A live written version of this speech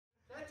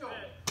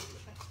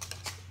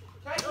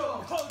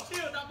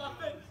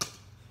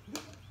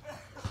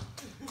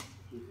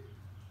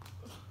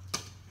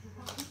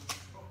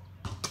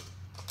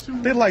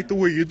They like the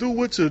way you do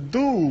what you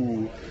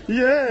do.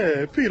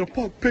 Yeah, Peter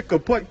Puck, pick a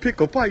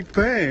pipe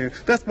pan.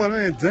 That's my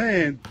man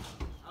Dan.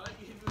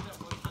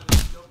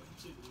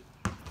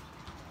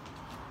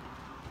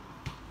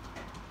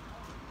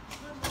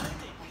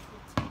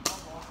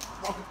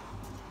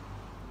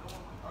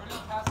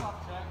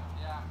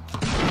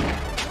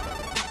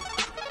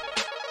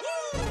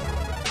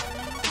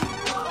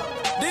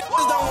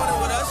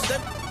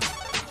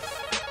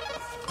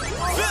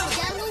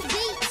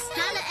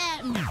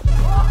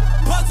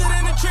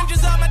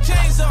 Trenches on my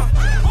chains on.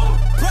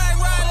 Brag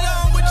right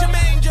along with your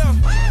main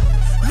jump.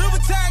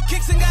 Louboutin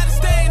kicks and got a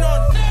stain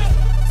on.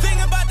 Thing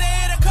about the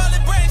head, I call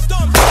it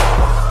brainstorm.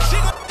 She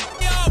gon'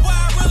 y'all while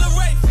I reel a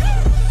race.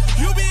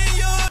 You be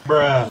in your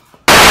bruh.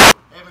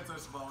 Haven't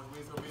touched the ball, which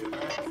means it'll be a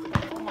bad.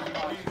 Oh my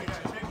god,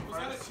 was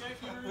that a check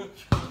you read?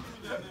 Give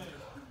me that name.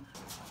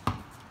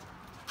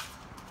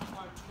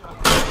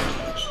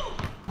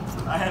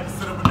 I had to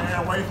sit up in there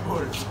and wait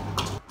for it.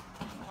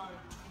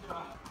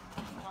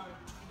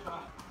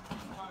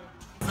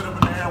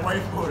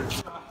 Wait for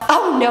it.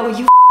 Oh no,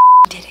 you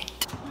didn't.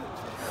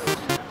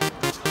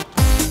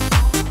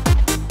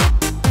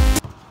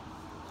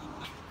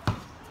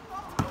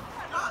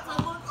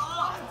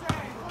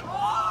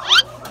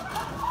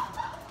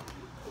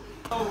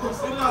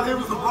 It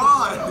was a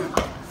rod.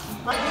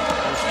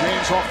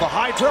 James off the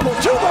high dribble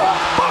to the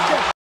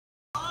bucket.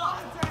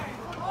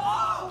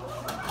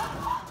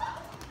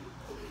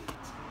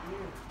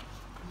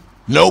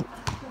 Nope.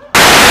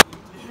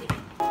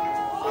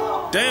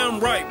 damn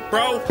right,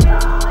 bro.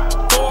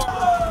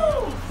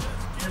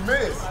 You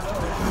missed.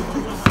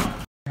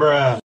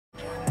 Bruh.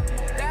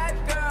 That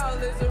girl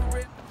is a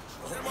rich.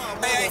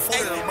 Hey,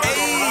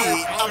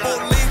 I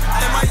believe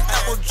in my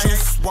apple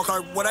juice. Walk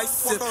hard what I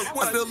sip.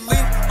 I feel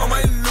lean on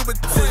my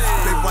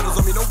Louboutins. Big bottles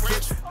on me, no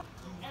bitch.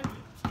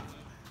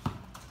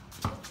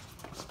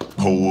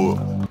 Hold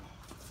up.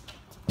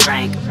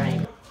 Frank.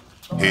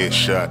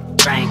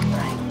 Headshot. Frank.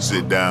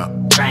 Sit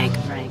down. Frank.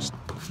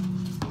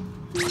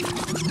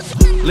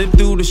 Live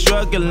through the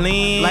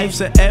struggling. Life's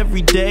a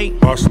everyday.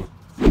 Awesome.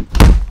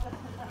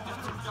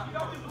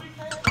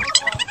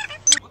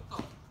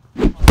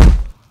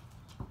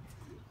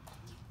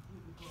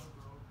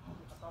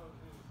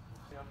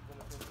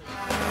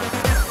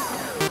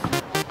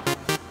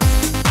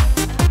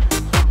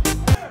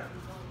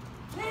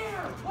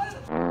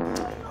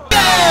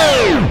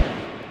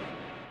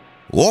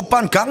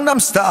 Oppan Gangnam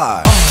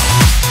Style.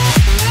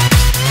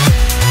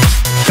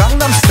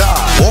 Gangnam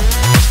Style.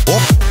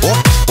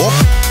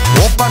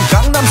 Oppan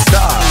Gangnam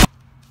Style.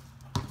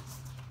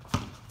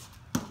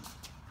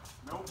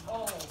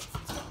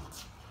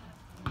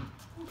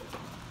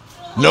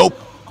 Nope.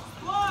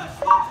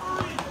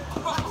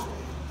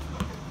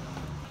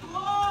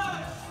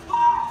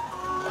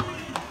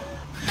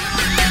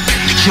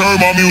 Turn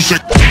my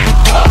music.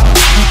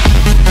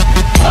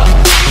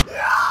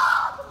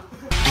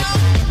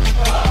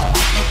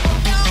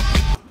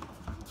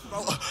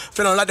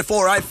 Feeling like the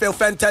four, I feel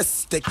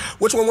fantastic.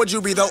 Which one would you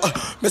be though?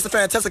 Mr.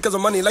 Fantastic, cause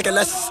of money like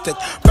elastic.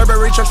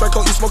 Burberry trench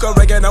coat, you smoke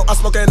oregano. I'm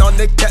smoking on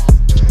Nick Cat.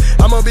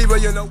 I'm gonna be real,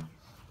 you know.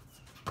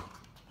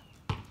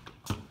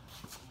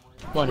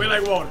 We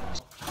like water.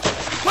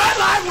 We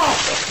like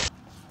water.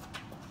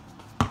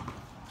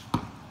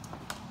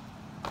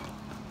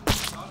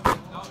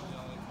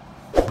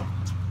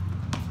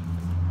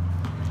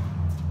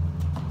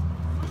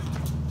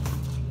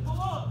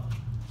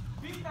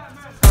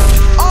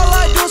 All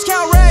I do is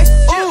count racks.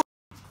 Ooh.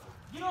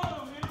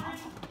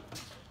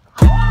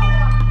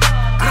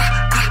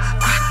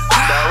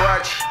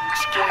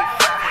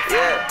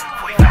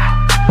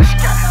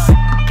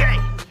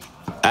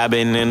 I've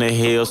been in the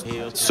hills,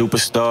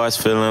 superstars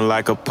feeling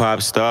like a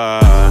pop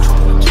star.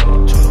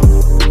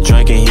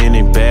 Drinking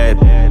Henny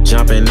bad,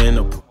 jumping in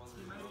the pool.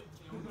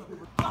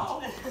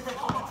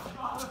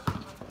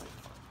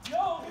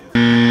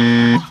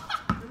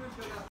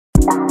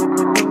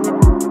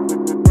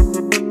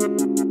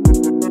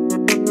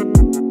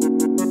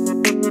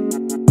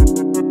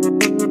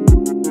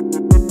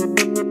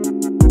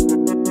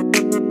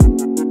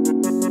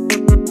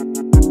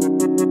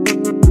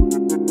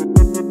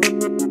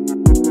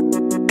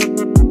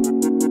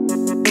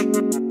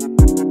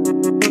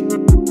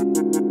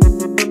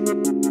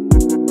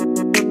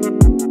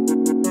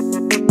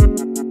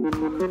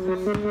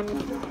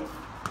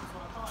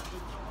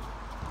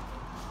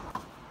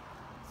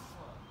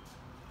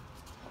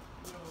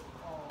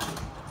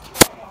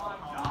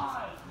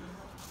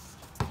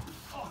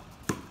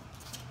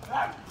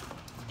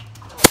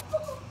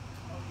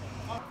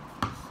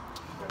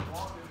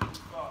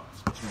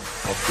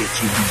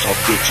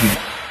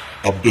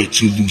 I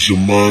bet you lose your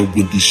mind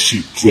when this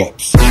shit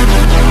drops.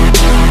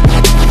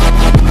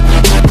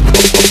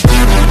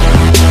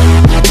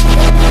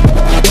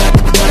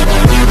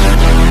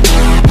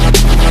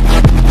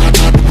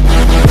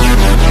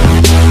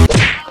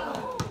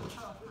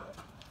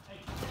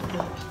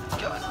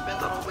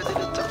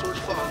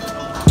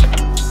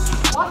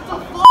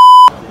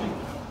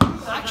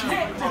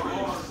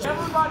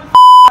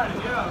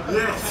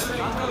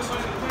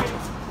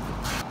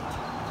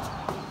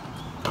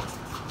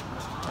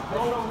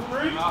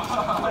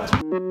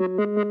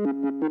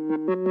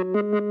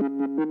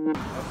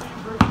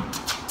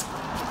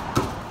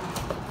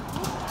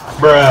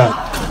 Bruh.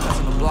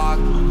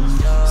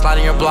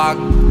 Sliding your block,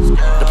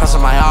 depends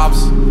on my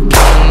ops.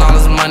 Counting all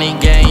this money,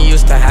 getting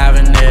used to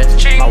having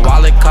it. My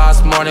wallet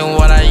costs more than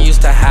what I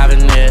used to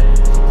having it.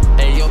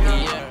 Hey, yo,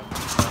 yeah.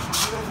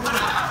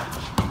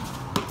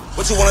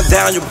 What you wanna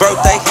down your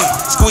birthday?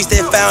 Squeeze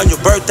that foul on your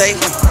birthday.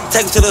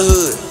 Take him to the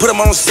hood, put him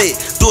on set,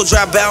 do a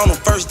drive by on the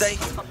first day.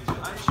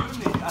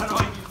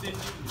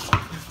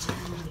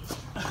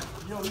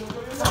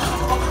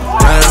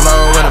 Running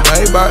low in a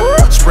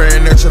Maybach,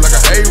 spraying that shit like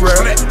an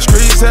A-Rap.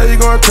 Streets tell you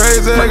going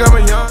crazy, like I'm a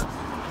young.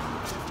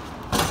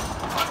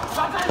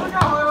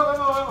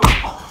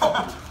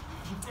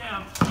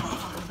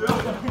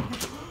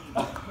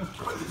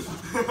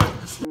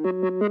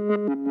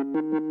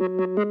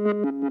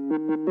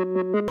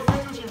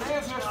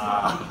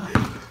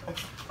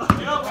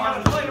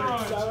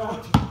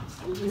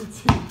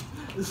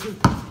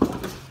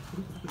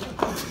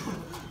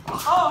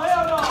 Oh,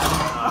 hell no!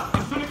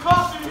 It's gonna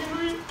cost you,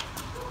 Henry!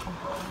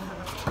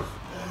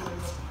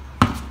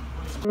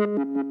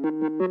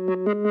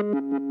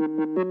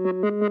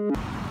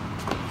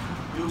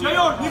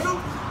 JR, nigga!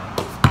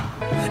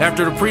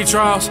 After the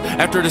pre-trials,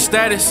 after the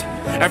status,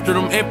 after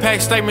them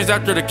impact statements,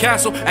 after the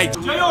castle, hey, JR,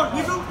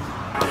 nigga!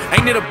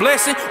 ain't it a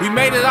blessing? We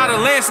made it out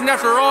of Lansing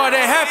after all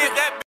that happened.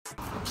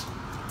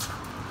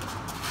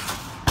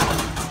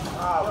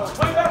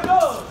 Way back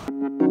up!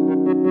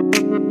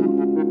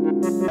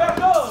 Back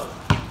up!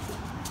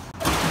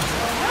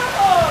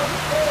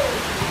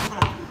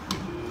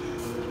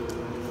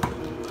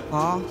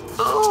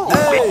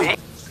 Hey.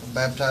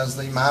 Baptize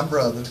thee, my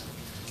brother,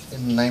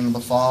 in the name of the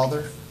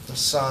Father, the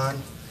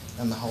Son,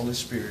 and the Holy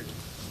Spirit.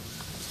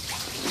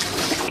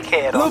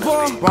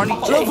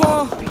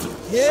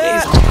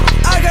 Yeah,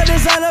 I got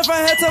designer from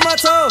head to my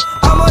toe.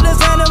 I'm on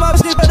designer, my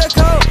sleep at the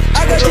coat.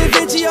 I got Da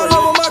Vinci all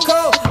over my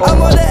coat.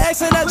 I'm on the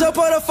X and I jump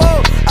on the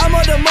phone. I'm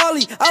on the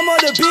Molly, I'm on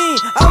the bean.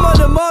 I'm on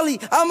the Molly,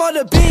 I'm on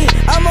the bean.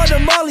 I'm on the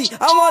Molly,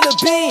 I'm on the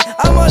bean.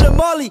 I'm on the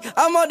Molly,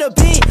 I'm on the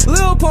bean.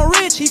 Lil Pump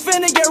rich, he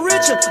finna get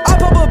richer. I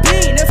pop a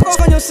bean, then fuck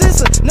on your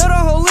sister. Nut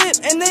on her lip,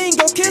 and then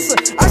go kiss her.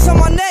 Ice on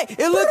my neck,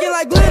 it looking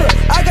like glitter.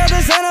 I got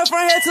designer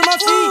from head to my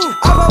feet.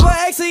 I pop a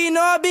X, so you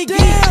know I be geek.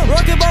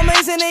 Rockin' ball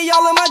Mason and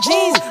y'all in my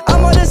jeans.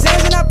 I'm on the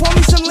Zans and I pour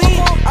me some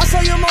lean. I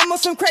saw your mama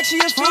some crack, she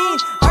a fiend.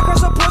 I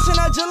crush a push and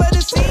I just let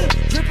it scene.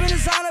 Drippin'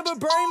 designer but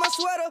bury my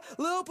sweater.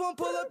 Lil Pump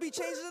pull up, he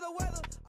changes the weather.